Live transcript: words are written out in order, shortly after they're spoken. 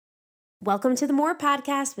Welcome to the More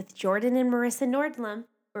Podcast with Jordan and Marissa Nordlum,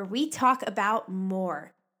 where we talk about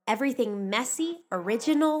more. Everything messy,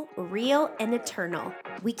 original, real, and eternal.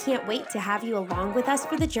 We can't wait to have you along with us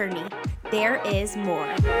for the journey. There is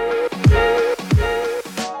more.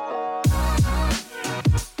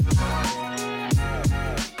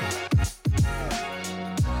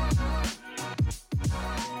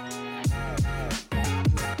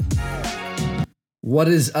 What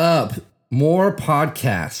is up? More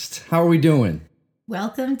podcast. How are we doing?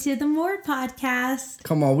 Welcome to the More Podcast.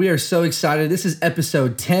 Come on, we are so excited. This is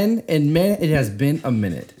episode 10, and man, it has been a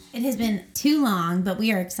minute. It has been too long, but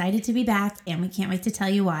we are excited to be back, and we can't wait to tell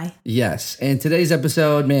you why. Yes, and today's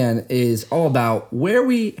episode, man, is all about where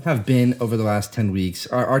we have been over the last 10 weeks.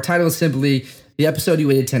 Our title is simply the episode you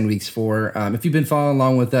waited 10 weeks for. If you've been following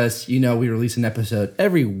along with us, you know we release an episode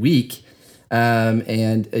every week.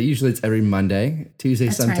 And usually it's every Monday, Tuesday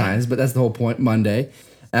that's sometimes, right. But that's the whole point, Monday.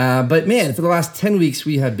 But man, for the last 10 weeks,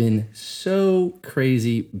 we have been so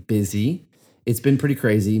crazy busy. It's been pretty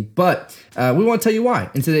crazy, but we want to tell you why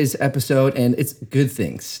in today's episode, and it's good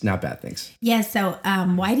things, not bad things. Yeah, so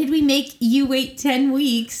why did we make you wait 10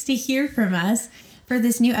 weeks to hear from us for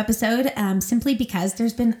this new episode? Simply because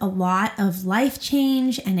there's been a lot of life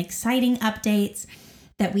change and exciting updates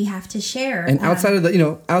that we have to share. And outside of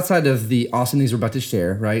the awesome things we're about to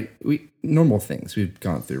share, right? Normal things we've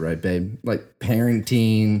gone through, right, babe? Like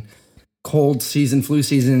parenting, cold season, flu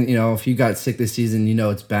season. You know, if you got sick this season, you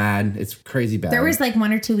know it's bad. It's crazy bad. There was like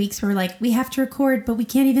 1 or 2 weeks where like we have to record, but we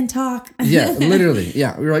can't even talk. Yeah, literally.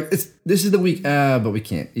 Yeah, we were like, this is the week, but we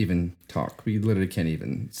can't even talk. We literally can't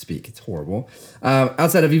even speak. It's horrible.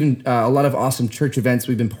 Outside of even a lot of awesome church events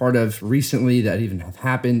we've been part of recently that even have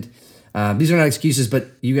happened. These are not excuses,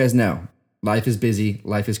 but you guys know life is busy,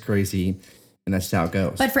 life is crazy, and that's how it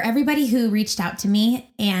goes. But for everybody who reached out to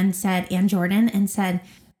me and Jordan and said,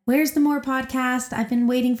 where's the More Podcast? I've been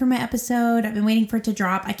waiting for my episode. I've been waiting for it to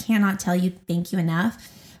drop. I cannot tell you thank you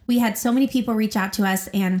enough. We had so many people reach out to us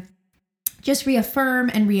and just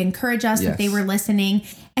reaffirm and re-encourage us that they were listening.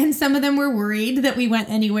 And some of them were worried that we went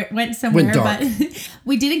somewhere, but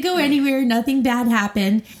we didn't go anywhere. Nothing bad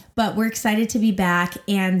happened. But we're excited to be back,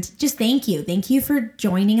 and just thank you. Thank you for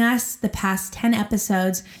joining us the past 10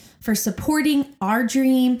 episodes, for supporting our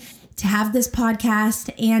dream to have this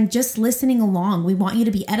podcast and just listening along. We want you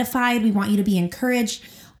to be edified. We want you to be encouraged.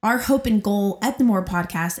 Our hope and goal at the More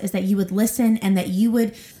Podcast is that you would listen and that you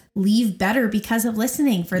would leave better because of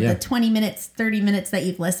listening for the 20 minutes, 30 minutes that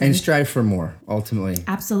you've listened. And strive for more, ultimately.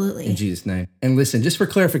 Absolutely. In Jesus' name. And listen, just for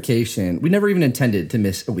clarification, we never even intended to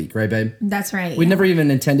miss a week, right, babe? That's right. We never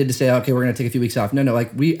even intended to say, okay, we're going to take a few weeks off. No,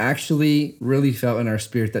 like we actually really felt in our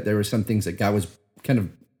spirit that there were some things that God was kind of,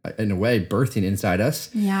 in a way, birthing inside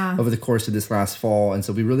us over the course of this last fall. And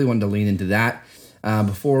so we really wanted to lean into that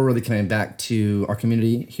before really coming back to our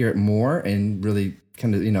community here at More and really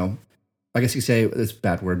kind of, I guess you could say it's a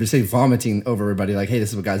bad word, but say vomiting over everybody, like, hey,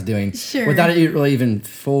 this is what God's doing, without it really even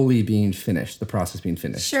fully being finished, the process being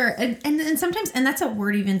finished. Sure. And sometimes, and that's a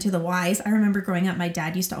word even to the wise. I remember growing up, my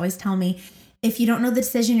dad used to always tell me, if you don't know the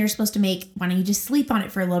decision you're supposed to make, why don't you just sleep on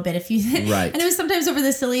it for a little bit? Right. And it was sometimes over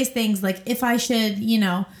the silliest things, like if I should,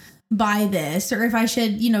 buy this, or if I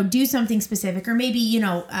should, do something specific, or maybe,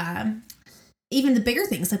 even the bigger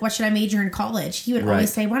things, like what should I major in college? He would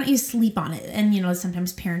always say, why don't you sleep on it? And,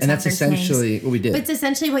 sometimes parents have their sayings. And that's essentially what we did. But it's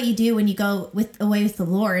essentially what you do when you go away with the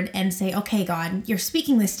Lord and say, okay, God, you're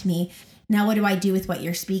speaking this to me. Now what do I do with what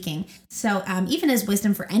you're speaking? So even as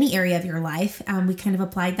wisdom for any area of your life, we kind of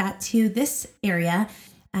applied that to this area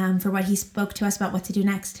for what he spoke to us about what to do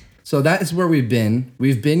next. So that is where we've been.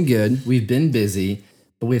 We've been good. We've been busy.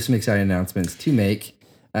 But we have some exciting announcements to make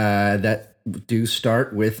that do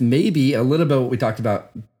start with maybe a little bit what we talked about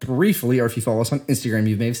briefly, or if you follow us on Instagram,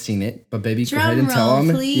 you may have seen it. But baby, go ahead and tell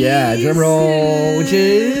them. Please. Yeah, drum roll, which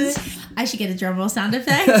is... I should get a drum roll sound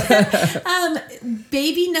effect.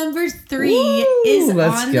 Baby number 3 is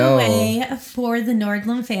on the way for the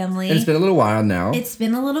Nordlum family. And it's been a little while now. It's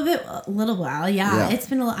been a little while, yeah. It's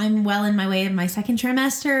been I'm well in my way of my second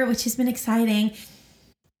trimester, which has been exciting.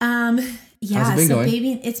 How's it been going?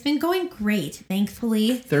 Baby, it's been going great,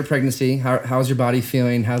 thankfully. Third pregnancy. How's your body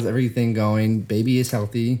feeling? How's everything going? Baby is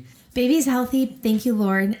healthy. Baby is healthy, thank you,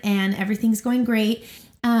 Lord, and everything's going great.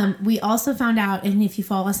 We also found out, and if you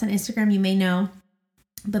follow us on Instagram, you may know,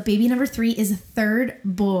 but baby number 3 is a third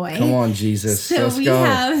boy. Come on, Jesus. So let's go.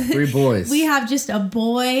 Have 3 boys. We have just a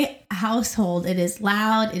boy household. It is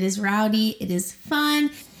loud. It is rowdy. It is fun.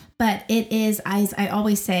 But it is, as I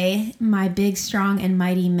always say, my big, strong, and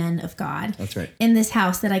mighty men of God. That's right. In this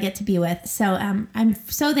house that I get to be with. So I'm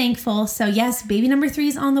so thankful. So yes, baby number 3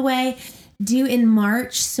 is on the way. due in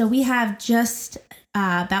March. So we have just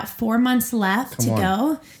about 4 months left to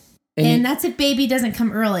go. And that's if baby doesn't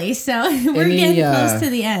come early. So we're getting close to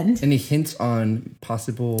the end. Any hints on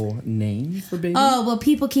possible names for baby? Oh, well,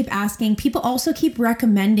 people keep asking. People also keep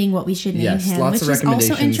recommending what we should name him, lots which of is also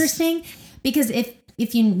recommendations. interesting because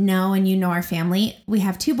if you know and you know our family, we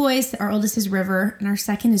have 2 boys. Our oldest is River and our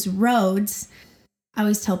second is Rhodes. I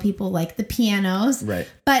always tell people like the pianos. Right.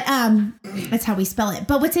 But that's how we spell it.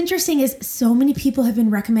 But what's interesting is so many people have been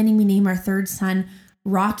recommending we name our third son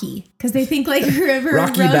Rocky, because they think like River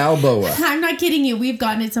Rocky Balboa. I'm not kidding you. We've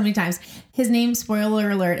gotten it so many times. His name, spoiler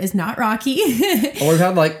alert, is not Rocky. Or we've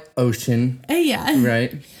had like Ocean. Yeah.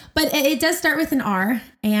 Right. But it does start with an R,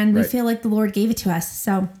 and we feel like the Lord gave it to us.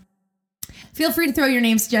 So feel free to throw your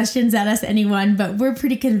name suggestions at us, anyone, but we're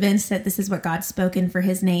pretty convinced that this is what God's spoken for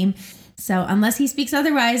his name. So unless he speaks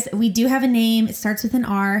otherwise, we do have a name. It starts with an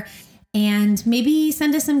R. And maybe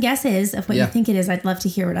send us some guesses of what you think it is. I'd love to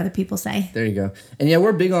hear what other people say. There you go. And yeah,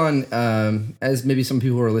 we're big on, as maybe some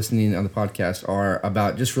people who are listening on the podcast are,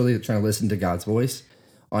 about just really trying to listen to God's voice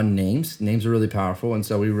on names. Names are really powerful. And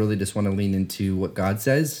so we really just want to lean into what God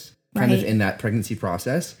says kind of in that pregnancy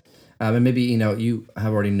process. And maybe, you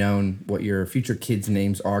have already known what your future kids'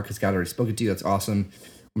 names are because God already spoke to you. That's awesome.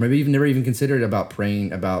 Or maybe you've never even considered about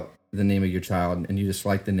praying about the name of your child and you just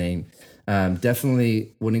like the name.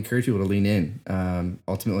 Definitely would encourage people to lean in.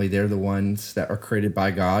 Ultimately, they're the ones that are created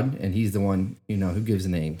by God, and he's the one, who gives the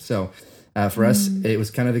name. So for us, it was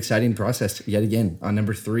kind of exciting process yet again on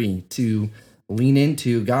number 3 to lean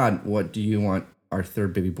into God. What do you want our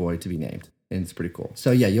third baby boy to be named? And it's pretty cool.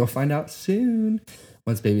 So yeah, you'll find out soon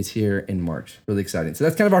once baby's here in March. Really exciting. So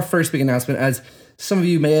that's kind of our first big announcement. As some of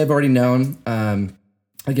you may have already known,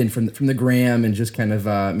 again, from the gram and just kind of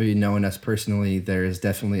maybe knowing us personally, there is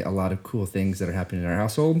definitely a lot of cool things that are happening in our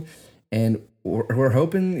household. And we're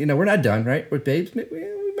hoping, we're not done, right? With babes, we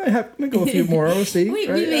might go a few more. We'll see. we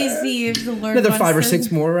may see if the Lord another wants 5 or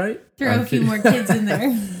 6 more, right? Throw a few more kids in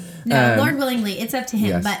there. No, Lord willingly, it's up to him.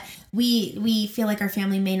 Yes. But we feel like our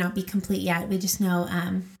family may not be complete yet. We just know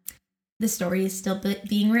the story is still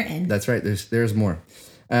being written. That's right. There's more.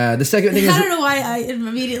 The second thing is... I don't know why I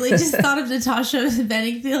immediately just thought of Natasha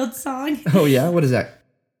Bedingfield's song. Oh, yeah? What is that?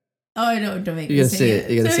 Oh, don't make me sing it.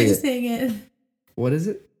 You gotta sing it. Sing it. What is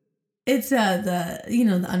it? It's the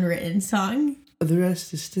unwritten song. The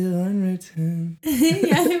rest is still unwritten.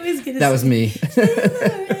 Yeah, I was gonna. That was me.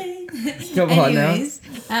 Come on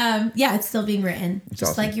now. Yeah, it's still being written, It's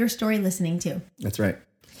just awesome. like your story listening to. That's right.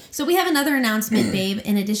 So we have another announcement, babe.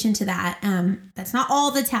 In addition to that, that's not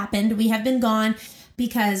all that's happened. We have been gone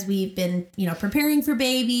because we've been, preparing for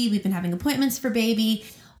baby. We've been having appointments for baby,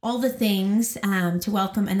 all the things to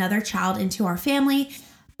welcome another child into our family.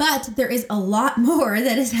 But there is a lot more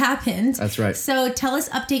that has happened. That's right. So tell us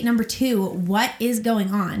update number 2. What is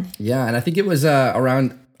going on? Yeah, and I think it was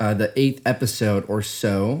around the 8th episode or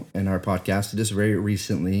so in our podcast, just very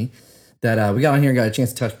recently, that we got on here and got a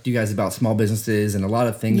chance to talk to you guys about small businesses and a lot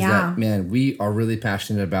of things that, man, we are really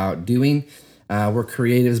passionate about doing. We're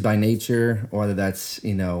creatives by nature, whether that's,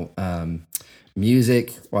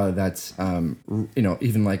 music, whether that's,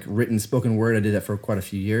 even like written spoken word. I did that for quite a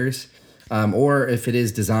few years. Or if it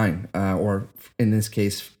is design, or in this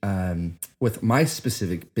case, with my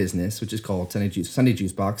specific business, which is called Sunday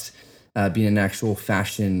Juice Box, being an actual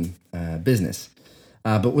fashion business.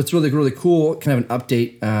 But what's really, really cool, kind of an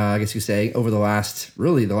update, I guess you say, over the last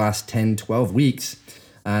 10, 12 weeks,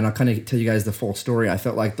 and I'll kind of tell you guys the full story. I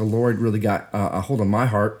felt like the Lord really got a hold of my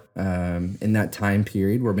heart in that time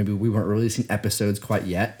period where maybe we weren't releasing episodes quite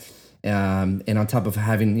yet. And on top of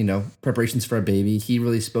having, preparations for a baby, he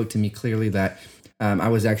really spoke to me clearly that I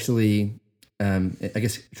was actually, I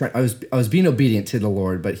was being obedient to the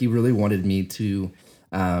Lord, but he really wanted me to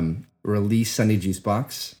release Sunday Juice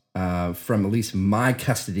Box from at least my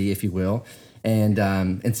custody, if you will,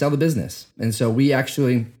 and sell the business. And so we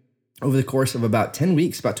actually, over the course of about 10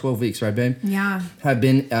 weeks, about 12 weeks, right, babe? Yeah. Have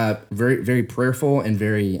been very, very prayerful and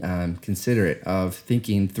very considerate of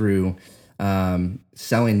thinking through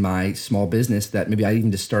selling my small business that maybe I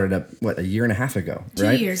even just started up, a year and a half ago,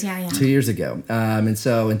 right? 2 years, yeah. 2 years ago. And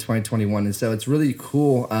so in 2021. And so it's really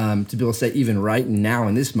cool to be able to say even right now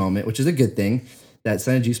in this moment, which is a good thing, that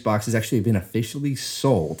Sunday Juice Box has actually been officially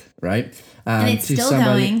sold, right? And it's still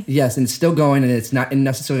going. Yes, and it's still going, and it's not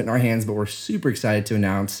necessarily in our hands, but we're super excited to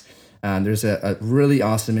announce there's a really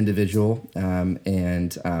awesome individual,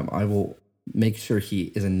 and I will make sure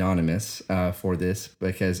he is anonymous for this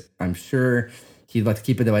because I'm sure he'd like to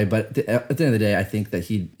keep it that way. But at the end of the day, I think that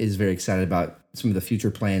he is very excited about some of the future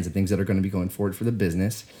plans and things that are going to be going forward for the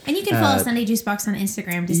business. And you can follow Sunday Juice Box on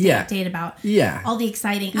Instagram to stay updated about all the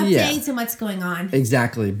exciting updates and what's going on.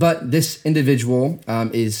 Exactly. But this individual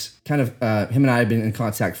is kind of, him and I have been in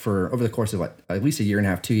contact for over the course of at least a year and a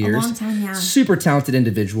half, 2 years. A long time, yeah. Super talented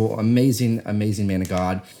individual, amazing man of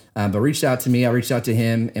God. But reached out to me, I reached out to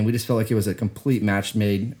him, and we just felt like it was a complete match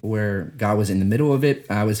made where God was in the middle of it.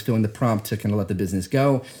 I was feeling the prompt to kind of let the business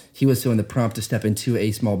go. He was feeling the prompt to step into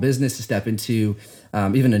a small business, to step into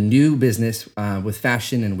even a new business with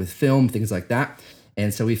fashion and with film, things like that.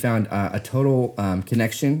 And so we found a total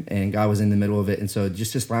connection, and God was in the middle of it. And so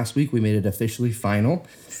just last week, we made it officially final.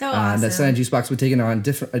 So awesome. That Sunday Juice Box would take it on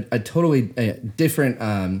a totally different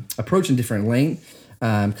approach and different lane.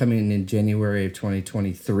 Coming in January of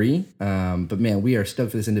 2023. But man, we are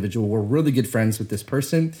stoked for this individual. We're really good friends with this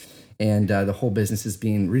person, and the whole business is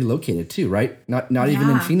being relocated too, right? Not even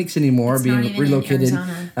in Phoenix anymore, it's being relocated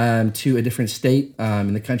to a different state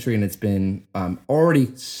in the country, and it's been already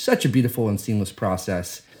such a beautiful and seamless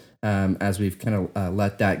process as we've kind of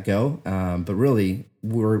let that go. But really,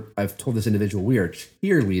 I've told this individual we are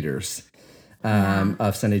cheerleaders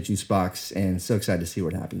of Sunday Juice Box, and so excited to see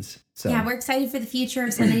what happens. So yeah, we're excited for the future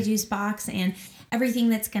of Sunday Juice Box and everything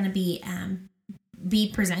that's going to be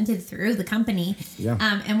presented through the company. Yeah.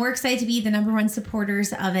 And we're excited to be the number one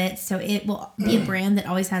supporters of it. So it will be a brand that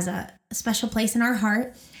always has a special place in our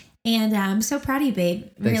heart. And I'm so proud of you, babe.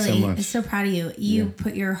 Thanks really, so much. I'm so proud of you. You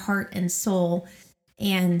put your heart and soul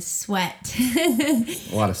and sweat, a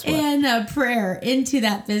lot of sweat, and prayer into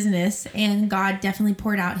that business, and God definitely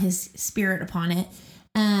poured out His Spirit upon it.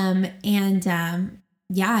 And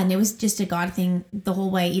it was just a God thing the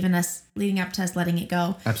whole way, even us leading up to us letting it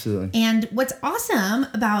go. Absolutely. And what's awesome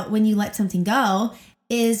about when you let something go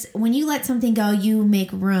is when you let something go, you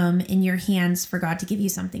make room in your hands for God to give you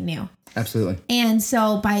something new. Absolutely. And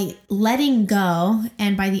so by letting go,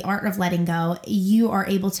 and by the art of letting go, you are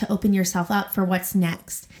able to open yourself up for what's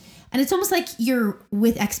next. And it's almost like you're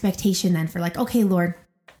with expectation then for like, okay, Lord,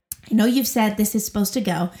 I know you've said this is supposed to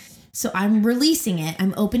go. So I'm releasing it.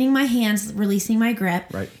 I'm opening my hands, releasing my grip.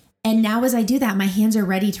 Right. And now as I do that, my hands are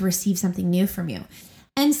ready to receive something new from you.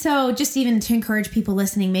 And so just even to encourage people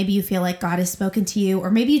listening, maybe you feel like God has spoken to you, or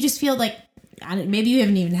maybe you just feel like, maybe you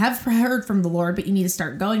haven't even heard from the Lord, but you need to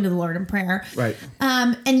start going to the Lord in prayer. Right.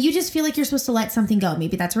 And you just feel like you're supposed to let something go.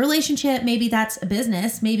 Maybe that's a relationship. Maybe that's a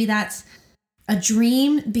business. Maybe that's a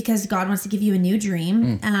dream because God wants to give you a new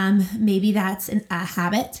dream. Maybe that's a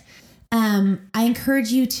habit. I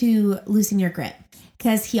encourage you to loosen your grip,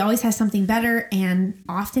 because He always has something better and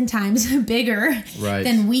oftentimes bigger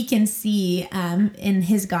than we can see in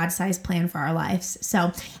His God-sized plan for our lives.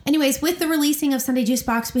 So anyways, with the releasing of Sunday Juice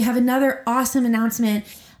Box, we have another awesome announcement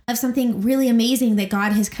of something really amazing that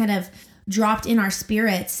God has kind of dropped in our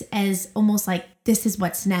spirits as almost like this is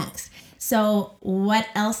what's next. So what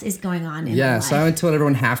else is going on in your life? So I told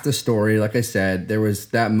everyone half the story. Like I said, there was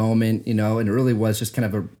that moment, and it really was just kind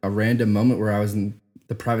of a random moment where I was in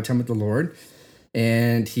the private time with the Lord,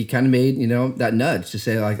 and He kind of made, that nudge to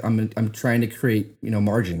say, like, I'm trying to create,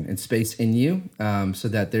 margin and space in you, so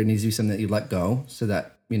that there needs to be something that you let go, so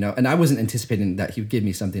that, and I wasn't anticipating that He would give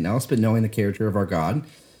me something else, but knowing the character of our God,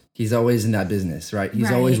 He's always in that business, right?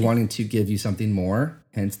 He's always wanting to give you something more,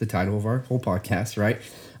 hence the title of our whole podcast, right?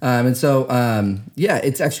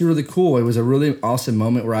 It's actually really cool. It was a really awesome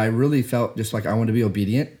moment where I really felt just like I wanted to be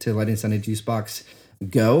obedient to letting Sunday Juice Box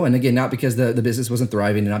go. And again, not because the business wasn't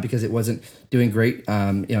thriving, and not because it wasn't doing great,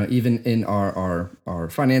 even in our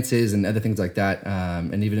finances and other things like that,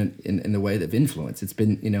 and even in the way of influence. It's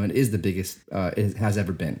been, it is the biggest it has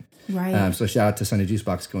ever been. Right. So shout out to Sunday Juice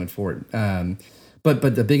Box going forward.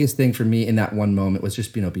 But the biggest thing for me in that one moment was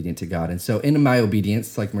just being obedient to God. And so in my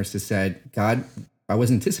obedience, like Marissa said, God, I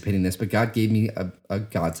wasn't anticipating this, but God gave me a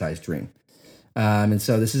God-sized dream. And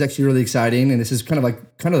so this is actually really exciting. And this is kind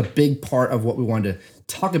of a big part of what we wanted to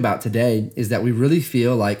talk about today, is that we really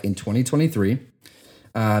feel like in 2023,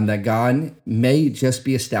 that God may just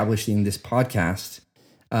be establishing this podcast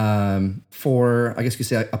for, I guess you could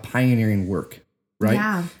say, a pioneering work.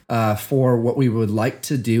 Right? Yeah. For what we would like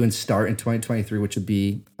to do and start in 2023, which would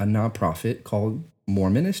be a nonprofit called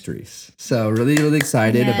More Ministries. So really, really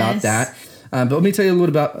excited about that. But let me tell you a little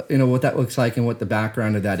about, what that looks like and what the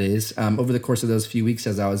background of that is. Over the course of those few weeks,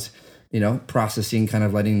 as I was, processing, kind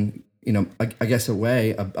of letting, I guess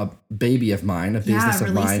away a baby of mine, a business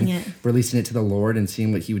of mine, releasing it to the Lord and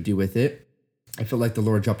seeing what He would do with it. I feel like the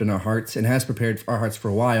Lord dropped in our hearts and has prepared our hearts for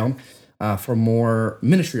a while. For more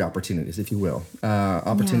ministry opportunities, if you will,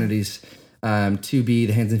 opportunities to be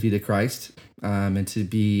the hands and feet of Christ, and to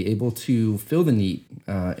be able to fill the need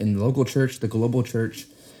in the local church, the global church,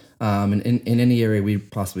 in any area we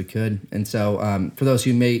possibly could. And so for those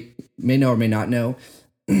who may know or may not know,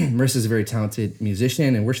 Marissa is a very talented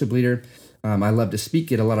musician and worship leader. I love to speak,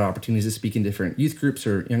 get a lot of opportunities to speak in different youth groups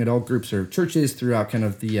or young adult groups or churches throughout kind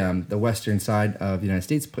of the western side of the United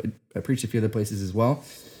States. I preach a few other places as well.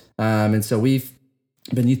 And so we've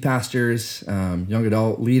been youth pastors, young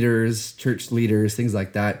adult leaders, church leaders, things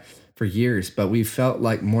like that for years. But we felt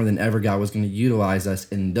like more than ever God was going to utilize us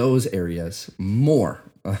in those areas more.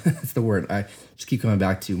 That's the word I just keep coming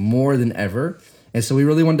back to, more than ever. And so we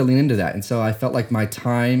really wanted to lean into that. And so I felt like my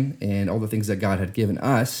time and all the things that God had given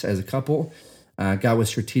us as a couple, God was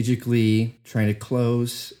strategically trying to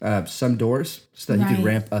close some doors so that He could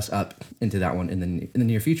ramp us up into that one in the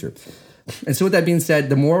near future. And so with that being said,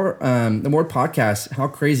 the more podcasts, how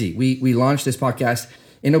crazy. We launched this podcast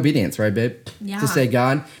in obedience, right, babe? Yeah. To say,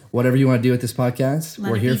 God, whatever you want to do with this podcast,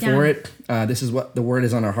 we're here for it. This is what the word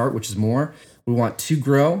is on our heart, which is more. We want to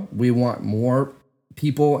grow. We want more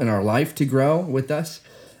people in our life to grow with us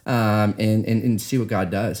and see what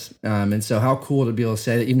God does. And so how cool to be able to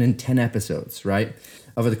say that even in 10 episodes, right,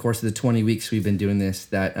 over the course of the 20 weeks we've been doing this,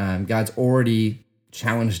 that God's already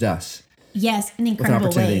challenged us. Yes, in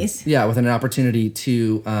incredible ways. Yeah, with an opportunity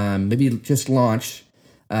to maybe just launch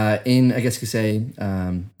I guess you could say,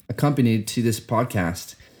 accompanied to this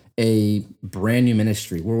podcast, a brand new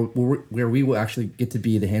ministry where we will actually get to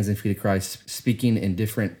be the hands and feet of Christ, speaking in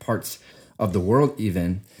different parts of the world,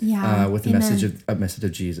 even with a message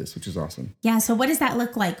of Jesus, which is awesome. Yeah. So what does that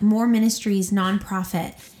look like? More Ministries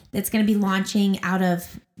nonprofit that's going to be launching out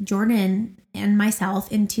of Jordan and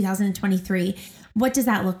myself in 2023. What does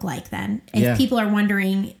that look like then? If people are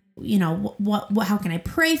wondering, what how can I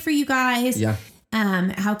pray for you guys? Yeah.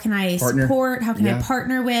 How can I support? How can I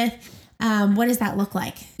partner with? What does that look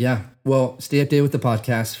like? Yeah. Well, stay updated with the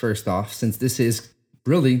podcast first off, since this is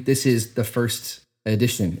the first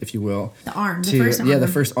edition, if you will.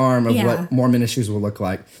 The first arm of what more ministries will look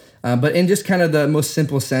like. But in just kind of the most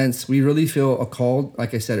simple sense, we really feel a call,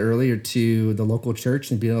 like I said earlier, to the local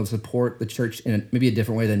church and being able to support the church in maybe a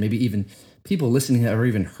different way than maybe even people listening have ever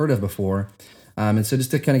even heard of before. And so just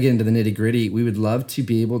to kind of get into the nitty gritty, we would love to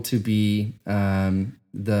be able to be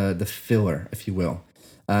the filler, if you will,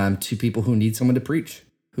 to people who need someone to preach,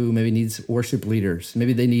 who maybe needs worship leaders.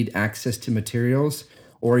 Maybe they need access to materials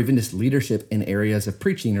or even just leadership in areas of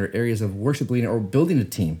preaching or areas of worship leading or building a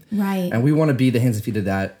team. Right. And we want to be the hands and feet of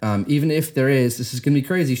that. Even if this is going to be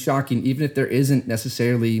crazy, shocking, even if there isn't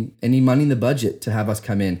necessarily any money in the budget to have us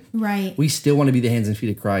come in. Right. We still want to be the hands and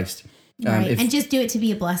feet of Christ. Right. And just do it to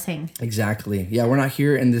be a blessing. Exactly. Yeah, we're not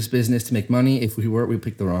here in this business to make money. If we were, we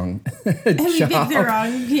picked the wrong job. We picked the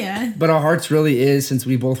wrong, But our hearts really is, since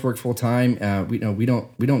we both work full time, we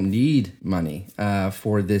don't need money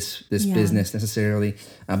for this business necessarily.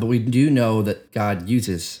 But we do know that God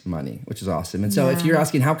uses money, which is awesome. And so if you're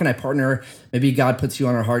asking, how can I partner? Maybe God puts you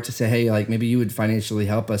on our heart to say, hey, like maybe you would financially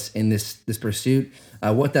help us in this pursuit.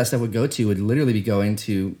 What that stuff would go to would literally be going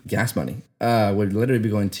to gas money, would literally be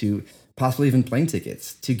going to possibly even plane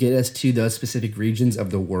tickets to get us to those specific regions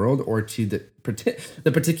of the world or to the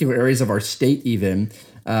particular areas of our state even,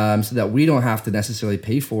 so that we don't have to necessarily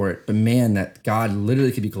pay for it. But man, that God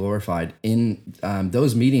literally could be glorified in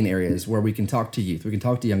those meeting areas where we can talk to youth, we can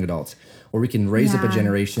talk to young adults, or we can raise up a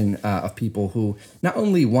generation of people who not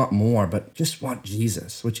only want more, but just want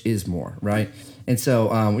Jesus, which is more, right? And so,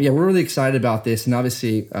 we're really excited about this. And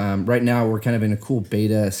obviously, right now, we're kind of in a cool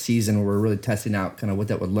beta season where we're really testing out kind of what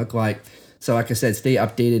that would look like. So like I said, stay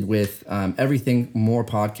updated with everything more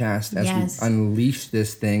podcast as we unleash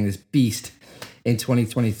this beast in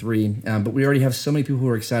 2023. But we already have so many people who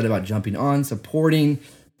are excited about jumping on, supporting,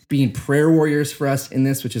 being prayer warriors for us in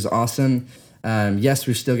this, which is awesome. Yes,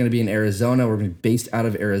 we're still going to be in Arizona. We're going to be based out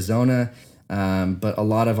of Arizona. But a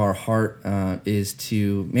lot of our heart is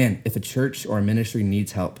to, if a church or a ministry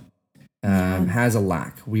needs help, has a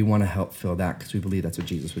lack, we want to help fill that because we believe that's what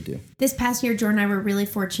Jesus would do. This past year, Jordan and I were really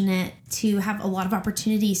fortunate to have a lot of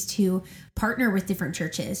opportunities to partner with different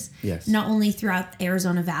churches. Yes. Not only throughout the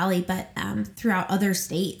Arizona Valley, but throughout other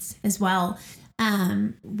states as well.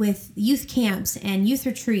 With youth camps and youth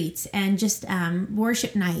retreats and just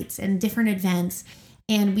worship nights and different events.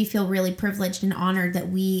 And we feel really privileged and honored that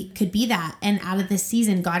we could be that. And out of this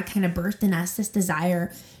season, God kind of birthed in us this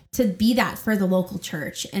desire to be that for the local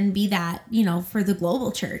church and be that, for the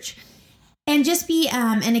global church. And just be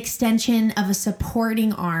an extension of a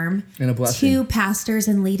supporting arm and a blessing to pastors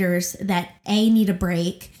and leaders that A, need a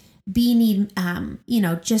break, B, need,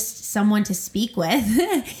 just someone to speak with,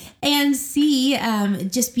 and C,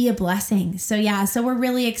 just be a blessing. So we're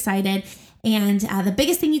really excited. And the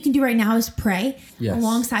biggest thing you can do right now is pray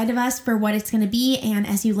alongside of us for what it's going to be. And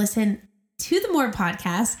as you listen to the More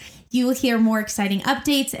podcast, you will hear more exciting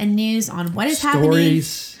updates and news on what is happening.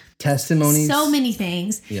 Stories, testimonies. So many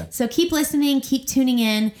things. Yeah. So keep listening, keep tuning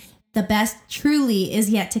in. The best truly is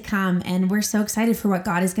yet to come. And we're so excited for what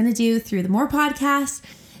God is going to do through the More podcast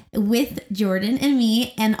with Jordan and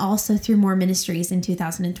me, and also through More Ministries in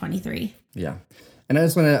 2023. Yeah. And I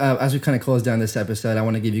just want to, as we kind of close down this episode, I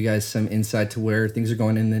want to give you guys some insight to where things are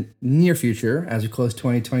going in the near future as we close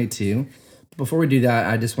 2022. But before we do that,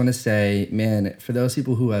 I just want to say, man, for those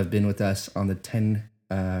people who have been with us on the 10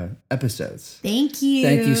 episodes. Thank you.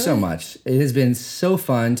 Thank you so much. It has been so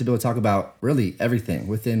fun to be able to talk about really everything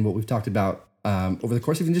within what we've talked about over the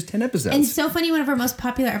course of even just 10 episodes. And so funny, one of our most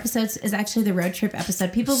popular episodes is actually the road trip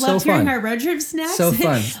episode. People So loved hearing fun. our road trip snacks. So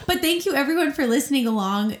fun. But thank you everyone for listening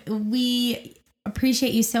along. We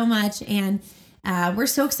appreciate you so much. And we're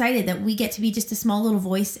so excited that we get to be just a small little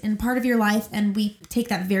voice and part of your life. And we take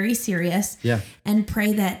that very serious. Yeah. And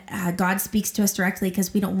pray that God speaks to us directly,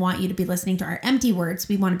 because we don't want you to be listening to our empty words.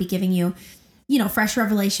 We want to be giving you, fresh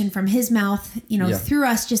revelation from his mouth, through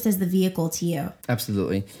us, just as the vehicle to you.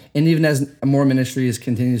 Absolutely. And even as More Ministries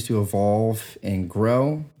continues to evolve and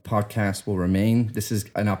grow, podcasts will remain. This is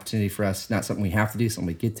an opportunity for us, not something we have to do, something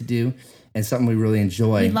we get to do, and something we really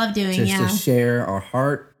enjoy. We love doing, just to share our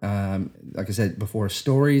heart, like I said before,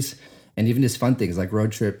 stories, and even just fun things like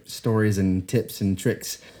road trip stories and tips and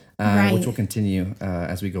tricks, which will continue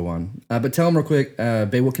as we go on. But tell them real quick,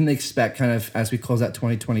 babe, what can they expect kind of as we close out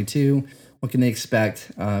 2022? What can they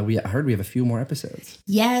expect? I heard we have a few more episodes.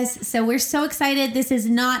 Yes. So we're so excited. This is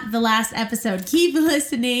not the last episode. Keep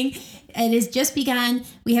listening. It has just begun.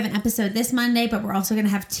 We have an episode this Monday, but we're also going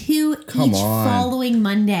to have two following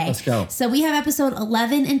Monday. Let's go. So we have episode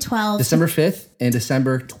 11 and 12. December 5th and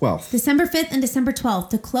December 12th. December 5th and December 12th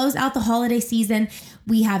to close out the holiday season.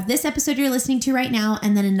 We have this episode you're listening to right now,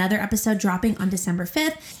 and then another episode dropping on December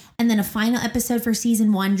 5th. And then a final episode for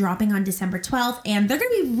season 1 dropping on December 12th. And they're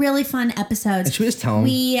going to be really fun episodes. And should we just tell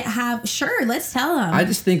them? Sure, let's tell them. I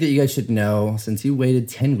just think that you guys should know, since you waited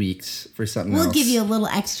 10 weeks for something else. We'll give you a little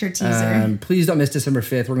extra teaser. Please don't miss December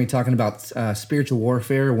 5th. We're going to be talking about Spiritual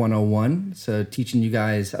Warfare 101. So teaching you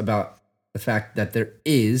guys about the fact that there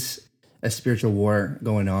is a spiritual war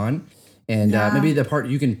going on. And maybe the part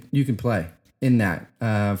you can play in that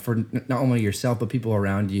for not only yourself, but people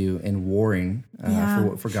around you in warring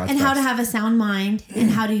for God's and cause. how to have a sound mind and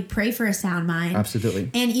how to pray for a sound mind. Absolutely.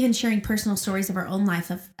 And even sharing personal stories of our own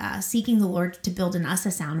life of seeking the Lord to build in us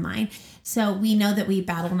a sound mind. So we know that we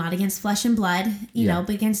battle not against flesh and blood, but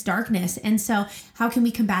against darkness. And so how can we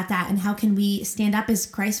combat that? And how can we stand up as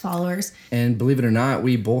Christ followers? And believe it or not,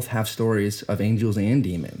 we both have stories of angels and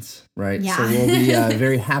demons, right? Yeah. So we'll be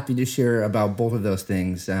very happy to share about both of those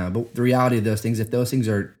things. But the reality of those things, if those things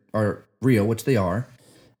are real, which they are,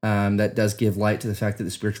 that does give light to the fact that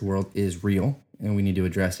the spiritual world is real. And we need to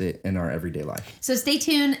address it in our everyday life. So stay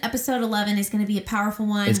tuned. Episode 11 is going to be a powerful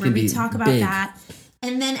one where we talk about that.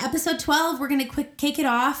 And then episode 12, we're going to kick it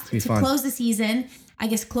off to close the season. I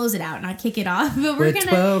guess close it out, not kick it off. But we're going to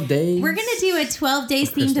 12 days. We're going to do a 12 days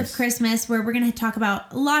themed of Christmas, where we're going to talk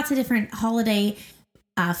about lots of different holiday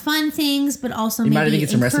fun things, but also maybe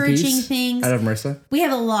encouraging things. Out of Marissa. We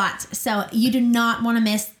have a lot. So you do not want to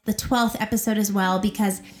miss the 12th episode as well,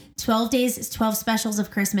 because 12 days is 12 specials of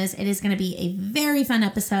Christmas. It is going to be a very fun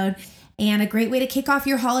episode and a great way to kick off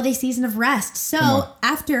your holiday season of rest. So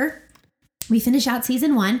after we finish out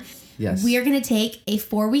season 1, we are going to take a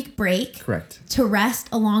 4-week break. Correct. To rest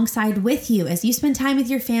alongside with you as you spend time with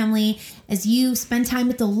your family, as you spend time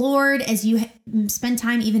with the Lord, as you spend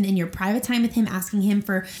time even in your private time with him, asking him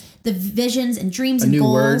for the visions and dreams and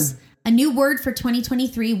goals. A new word for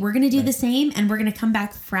 2023. We're going to do the same, and we're going to come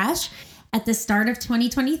back fresh at the start of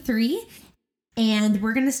 2023. And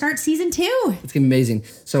we're going to start season 2. It's going to be amazing.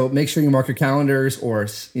 So make sure you mark your calendars, or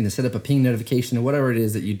set up a ping notification or whatever it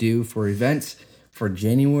is that you do for events for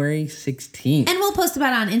January 16th. And we'll post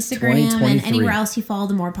about it on Instagram and anywhere else you follow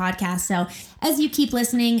the More podcast. So as you keep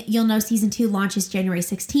listening, you'll know season 2 launches January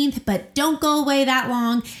 16th, but don't go away that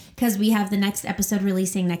long, because we have the next episode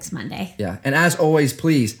releasing next Monday. Yeah. And as always,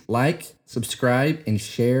 please like, subscribe, and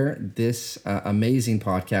share this amazing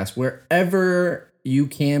podcast wherever you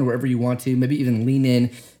can, wherever you want to. Maybe even lean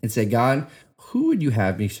in and say, God, who would you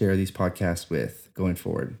have me share these podcasts with going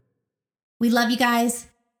forward? We love you guys.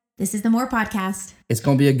 This is the More podcast. It's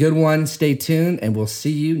going to be a good one. Stay tuned, and we'll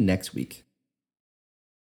see you next week.